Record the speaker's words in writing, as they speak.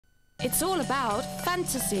It's all about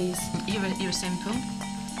fantasies. You're simple,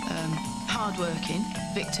 hard-working,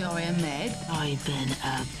 Victorian maid. I've been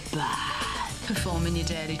a bad. Performing your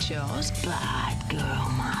daily chores. Bad girl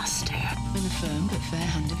master. In the firm but fair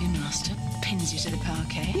hand of your master. Pins you to the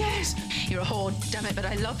parquet. Yes! You're a whore, damn it, but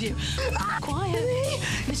I love you. Quiet.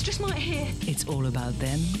 Mistress might hear. It's all about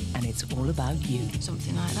them, and it's all about you.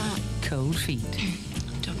 Something like that. Cold Feet.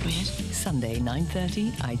 Dog weird. Sunday,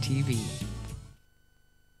 9:30, ITV.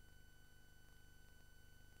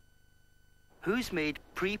 Who's made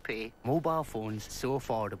prepay mobile phones so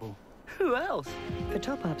affordable? Who else? For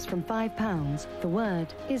top-ups from £5, the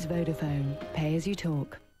word is Vodafone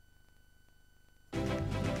Pay-as-you-Talk.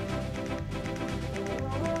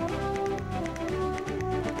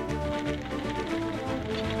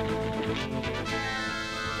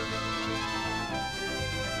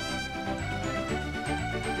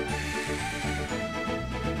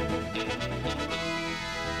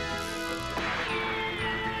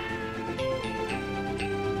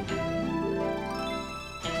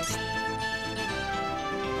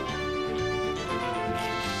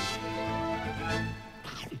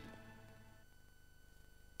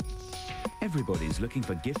 Everybody's looking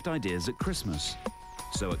for gift ideas at Christmas.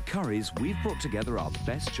 So at Curry's, we've brought together our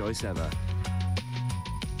best choice ever.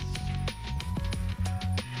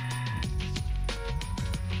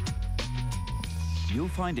 You'll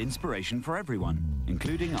find inspiration for everyone,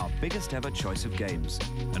 including our biggest ever choice of games.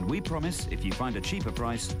 And we promise, if you find a cheaper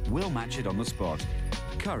price, we'll match it on the spot.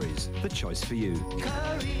 Curry's, the choice for you.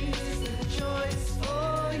 Curry's, the choice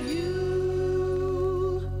for you.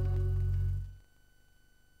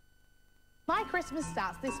 My Christmas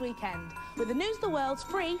starts this weekend with the News of the World's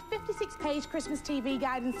free 56-page Christmas TV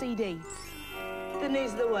guide and CD. The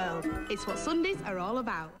News of the World. It's what Sundays are all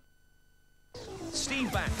about.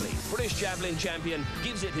 Steve Backley, British javelin champion,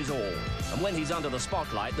 gives it his all. And when he's under the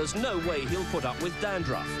spotlight, there's no way he'll put up with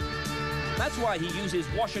dandruff. That's why he uses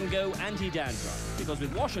Wash and Go anti-dandruff. Because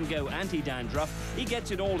with Wash and Go anti-dandruff, he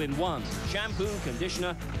gets it all in one. Shampoo,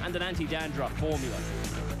 conditioner, and an anti-dandruff formula.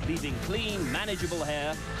 Leaving clean, manageable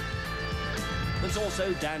hair that's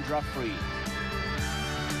also dandruff-free.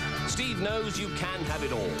 Steve knows you can have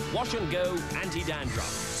it all. Wash and Go anti-dandruff.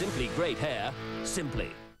 Simply great hair, simply.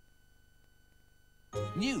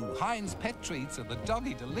 New Heinz pet treats are the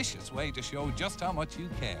doggy delicious way to show just how much you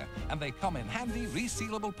care. And they come in handy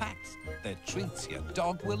resealable packs. They're treats your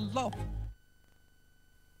dog will love.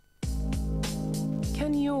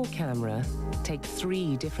 Can your camera take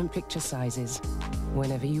 3 different picture sizes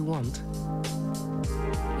whenever you want?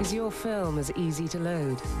 Is your film as easy to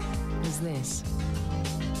load as this?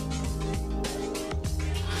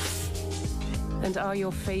 And are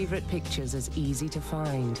your favorite pictures as easy to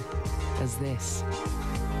find as this?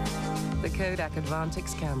 The Kodak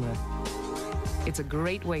Advantix camera. It's a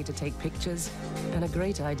great way to take pictures and a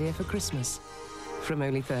great idea for Christmas. From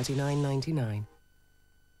only $39.99.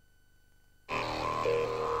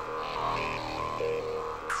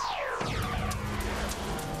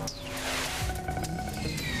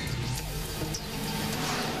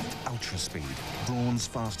 Ultra Speed, Braun's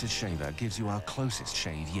fastest shaver, gives you our closest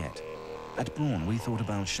shave yet. At Braun, we thought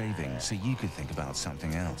about shaving so you could think about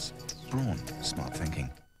something else. Braun, smart thinking.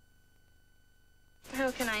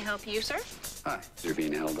 How can I help you, sir? Hi, you're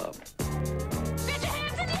being held up. Get your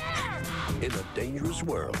hands in the air! In a dangerous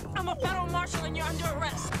world. I'm a federal marshal and you're under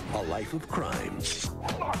arrest. A life of crime.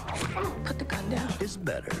 Put the gun down. Is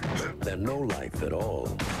better than no life at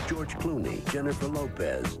all. George Clooney, Jennifer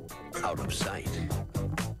Lopez, out of sight.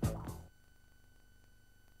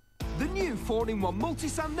 The new 4-in-1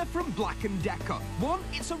 multi-sander from Black & Decker. 1,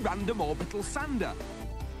 it's a random orbital sander.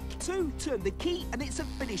 2, turn the key and it's a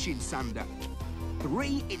finishing sander.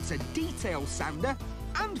 3, it's a detail sander.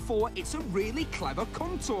 And 4, it's a really clever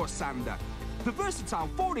contour sander. The versatile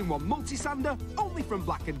 4-in-1 multi-sander, only from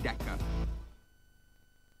Black & Decker.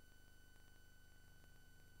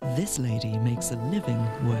 This lady makes a living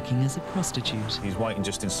working as a prostitute. He's waiting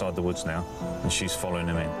just inside the woods now, and she's following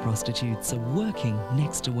him in. Prostitutes are working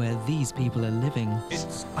next to where these people are living.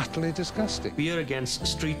 It's utterly disgusting. We are against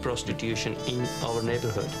street prostitution in our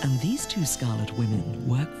neighbourhood. And these 2 scarlet women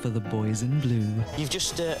work for the boys in blue. You've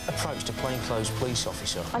just approached a plainclosze police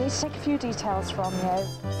officer. I need to take a few details from you.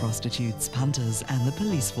 Prostitutes, punters and the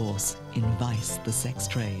police force in Vice the Sex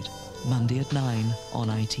Trade. Monday at 9 on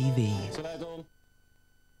ITV.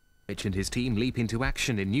 Mitch and his team leap into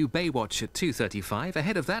action in new Baywatch at 2:35.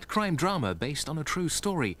 Ahead of that, crime drama based on a true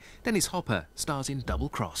story. Dennis Hopper stars in Double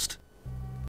Crossed.